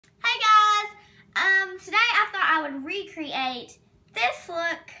Today I thought I would recreate this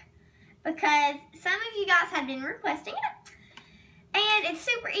look because some of you guys have been requesting it. And it's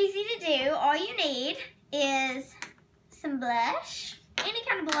super easy to do. All you need is some blush, any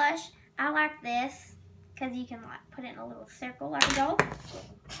kind of blush. I like this because you can like put it in a little circle like a doll.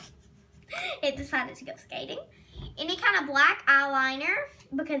 It decided to go skating. Any kind of black eyeliner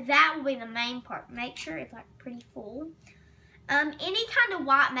because that will be the main part. Make sure it's like pretty full. Any kind of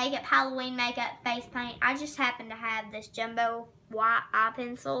white makeup, Halloween makeup, face paint. I just happen to have this jumbo white eye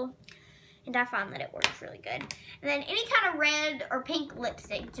pencil, and I find that it works really good. And then any kind of red or pink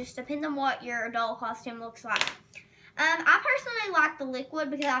lipstick, just depends on what your doll costume looks like. I personally like the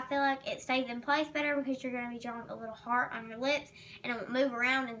liquid because I feel like it stays in place better because you're going to be drawing a little heart on your lips and it won't move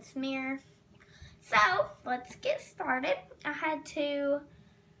around and smear. So, let's get started. I had to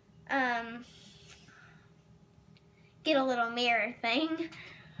get a little mirror thing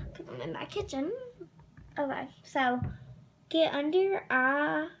because I'm in my kitchen. Okay, so get under your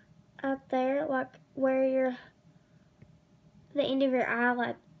eye out there, like where the end of your eye,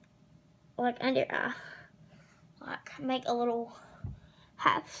 like under your eye. Like make a little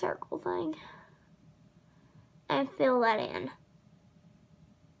half circle thing and fill that in.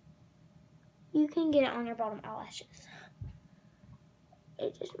 You can get it on your bottom eyelashes.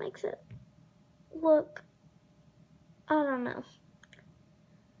 It just makes it look, I don't know.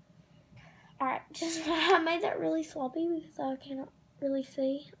 Alright, just I made that really sloppy because I cannot really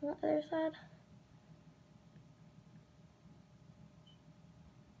see on the other side.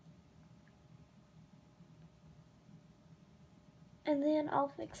 And then I'll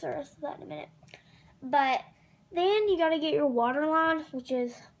fix the rest of that in a minute. But then you gotta get your waterline, which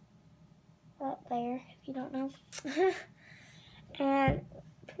is right there, if you don't know. And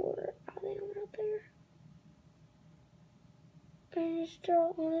pour it down right there. And just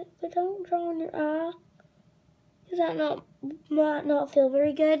draw on it, but don't draw on your eye, because that might not feel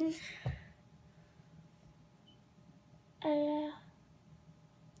very good. Okay,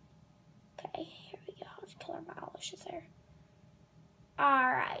 here we go. I'll just color my eyelashes there.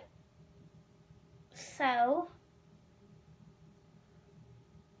 Alright. So,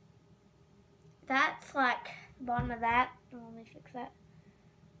 that's like the bottom of that. Let me fix that.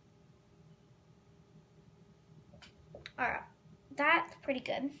 Alright. That's pretty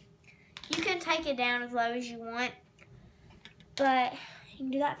good. You can take it down as low as you want, but you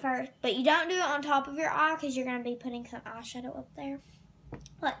can do that first. But you don't do it on top of your eye because you're going to be putting some eyeshadow up there.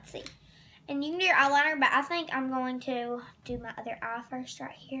 Let's see. And you can do your eyeliner, but I think I'm going to do my other eye first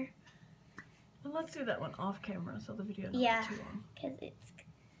right here. Well, let's do that one off camera so the video doesn't get too long. Because it's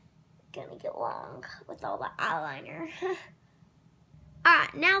going to get long with all the eyeliner.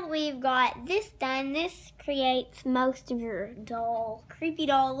 Alright, now that we've got this done, this creates most of your doll, creepy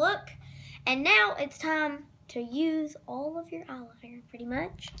doll look. And now it's time to use all of your eyeliner, pretty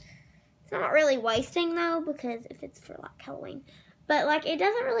much. It's not really wasting, though, because if it's for, like, Halloween. But, like, it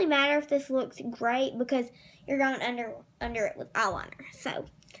doesn't really matter if this looks great because you're going under it with eyeliner. So,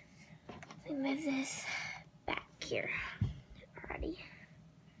 let me move this back here. Alrighty.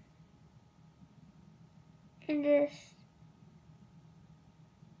 And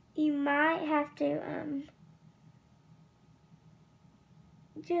you might have to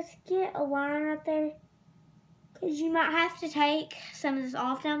just get a line right there because you might have to take some of this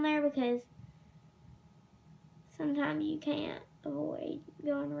off down there because sometimes you can't avoid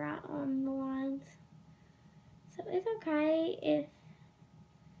going right on the lines. So it's okay if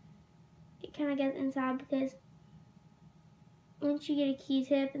it kind of gets inside because once you get a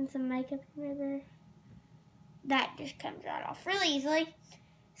Q-tip and some makeup remover, that just comes right off really easily.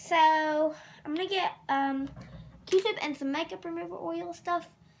 So, I'm going to get Q-tip and some makeup remover oil stuff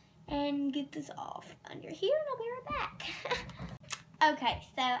and get this off under here, and I'll be right back. Okay,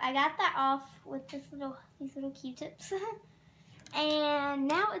 so I got that off with these little Q-tips. And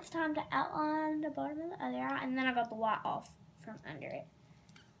now it's time to outline the bottom of the other eye, and then I got the white off from under it.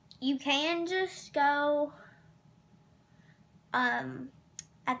 You can just go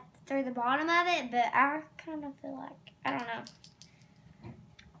through the bottom of it, but I kind of feel like, I don't know.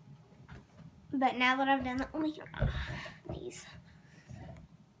 But now that I've done that, let me get these.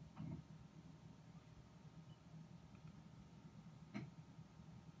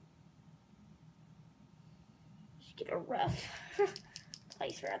 Just get a rough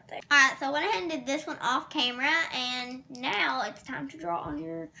place right there. Alright, so I went ahead and did this one off camera, and now it's time to draw on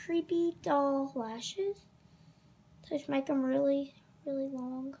your creepy doll lashes. So just make them really, really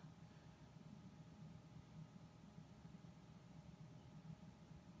long.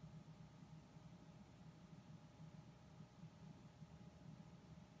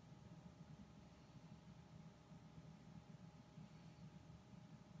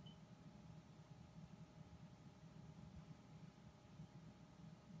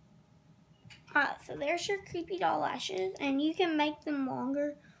 Alright, so there's your creepy doll lashes, and you can make them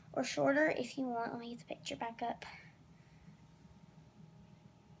longer or shorter if you want. Let me get the picture back up.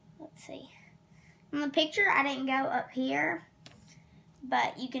 Let's see. In the picture, I didn't go up here,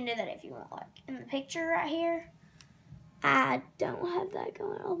 but you can do that if you want. Like in the picture right here, I don't have that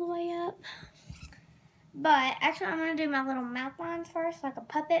going all the way up. But actually, I'm going to do my little mouth lines first, like a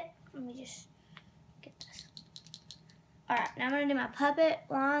puppet. Let me just get this. Alright, now I'm going to do my puppet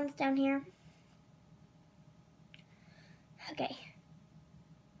lines down here. Okay.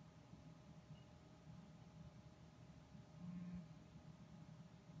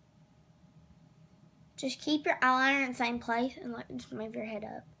 Just keep your eyeliner in the same place and like just move your head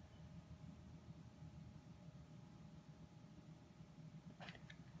up.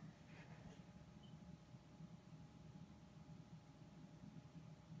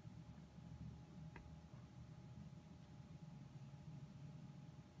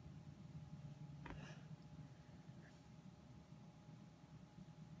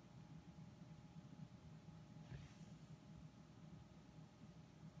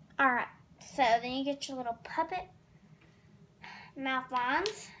 Alright, so then you get your little puppet mouth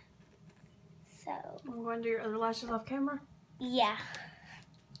lines. So, I'm going to do your other lashes off camera. yeah.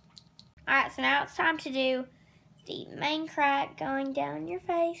 Alright, so now it's time to do the main crack going down your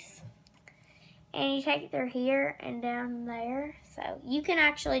face. And you take it through here and down there. So you can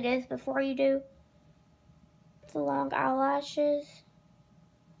actually do this before you do the long eyelashes.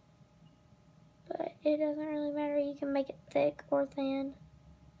 But it doesn't really matter. You can make it thick or thin.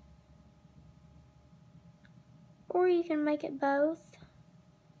 Or you can make it both.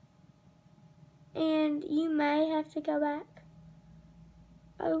 And you may have to go back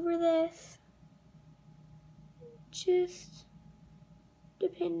over this. Just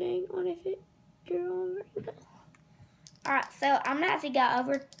depending on if it grew longer. Alright, so I'm going to have to go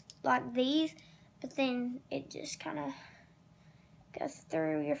over like these. But then it just kind of goes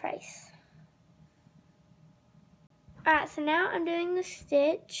through your face. Alright, so now I'm doing the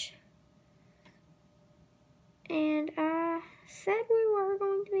stitch. And I said we were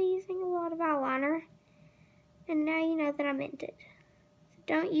going to be using a lot of eyeliner. And now you know that I meant it. So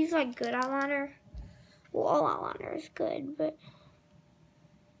don't use like good eyeliner. Well, all eyeliner is good, but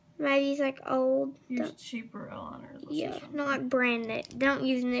maybe use like old. Use cheaper eyeliner. Yeah, not like brand new. Don't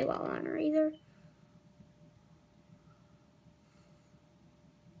use new eyeliner either.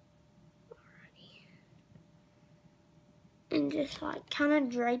 Alrighty. And just like kind of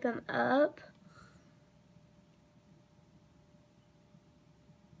drape them up.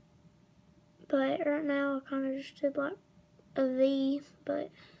 But right now I kind of just did like a V, but.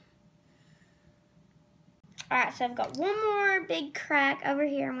 Alright, so I've got one more big crack over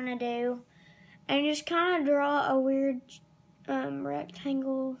here I'm going to do. And just kind of draw a weird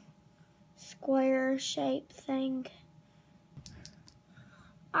rectangle, square shape thing.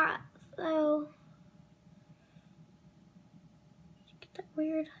 Alright, so. Get that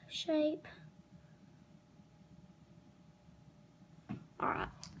weird shape. Alright.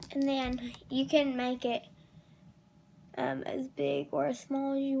 And then you can make it as big or as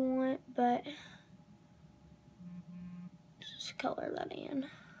small as you want, but just color that in.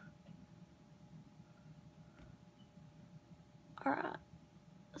 Alright,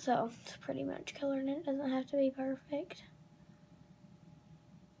 so it's pretty much colored in. It doesn't have to be perfect.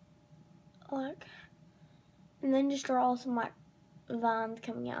 Like, and then just draw some like vines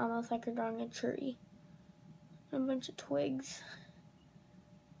coming out, almost like you're drawing a tree. And a bunch of twigs.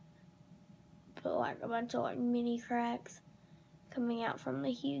 But like a bunch of like mini cracks coming out from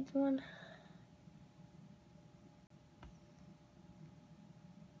the huge one.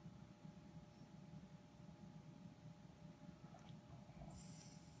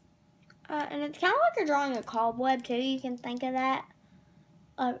 And it's kind of like you're drawing a cobweb too. You can think of that.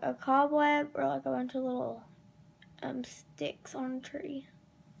 Like a cobweb or like a bunch of little sticks on a tree.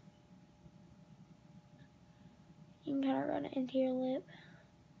 You can kind of run it into your lip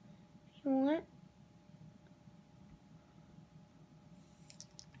if you want.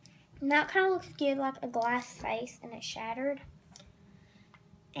 Now it kind of looks good like a glass face and it's shattered.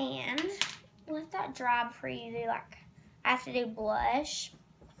 And let that dry before you do like, I have to do blush.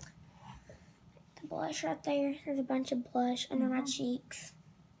 The blush right there. There's a bunch of blush under my cheeks.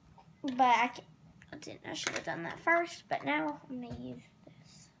 But I should have done that first, but now I'm going to use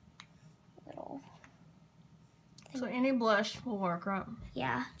this little thing. So any blush will work, right?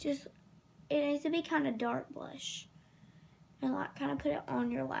 Yeah, just, it needs to be kind of dark blush. And like kind of put it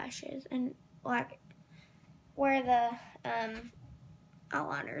on your lashes. And like where the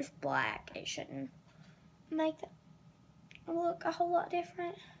eyeliner is black, it shouldn't make it look a whole lot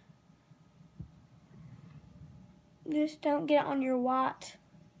different. Just don't get it on your white.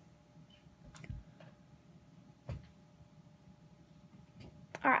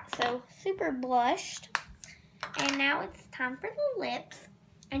 Alright, so super blushed. And now it's time for the lips.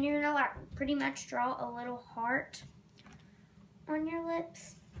 And you're gonna like pretty much draw a little heart on your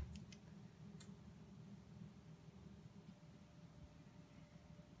lips.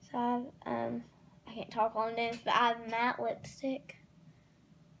 So I can't talk on this, but I have matte lipstick.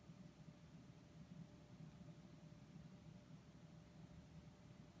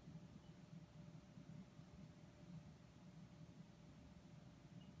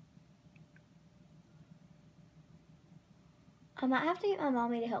 I might have to get my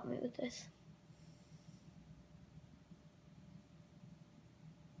mommy to help me with this.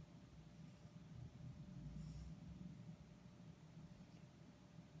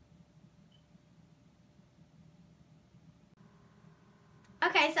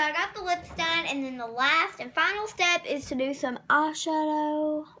 Okay, so I got the lips done, and then the last and final step is to do some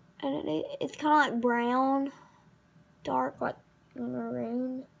eyeshadow. And it's kind of like brown, dark, like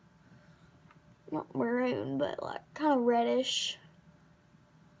maroon. Not maroon, but like kind of reddish.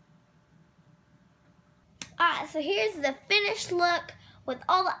 Alright, so here's the finished look with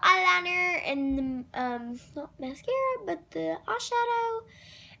all the eyeliner and the, not mascara, but the eyeshadow.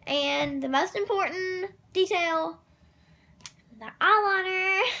 And the most important detail, the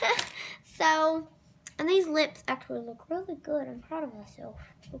eyeliner. So, and these lips actually look really good. I'm proud of myself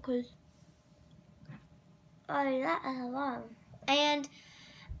because I did that a lot. And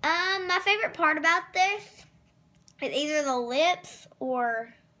my favorite part about this is either the lips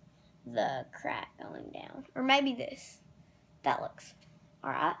or the crack going down, or maybe this. That looks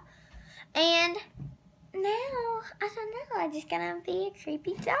alright. And now I don't know. I'm just gonna be a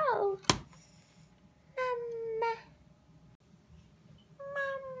creepy doll. Mama.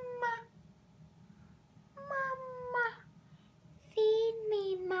 Mama. Mama. Feed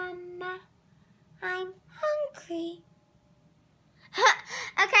me, Mama. I'm hungry.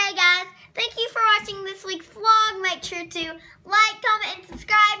 Okay, guys. Thank you for watching this week's vlog. Make sure to like, comment, and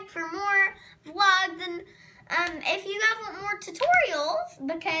subscribe for more vlogs. And if you guys want more tutorials,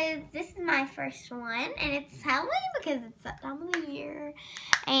 because this is my first one, and it's Halloween because it's that time of the year.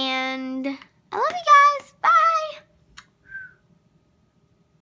 And I love you guys. Bye.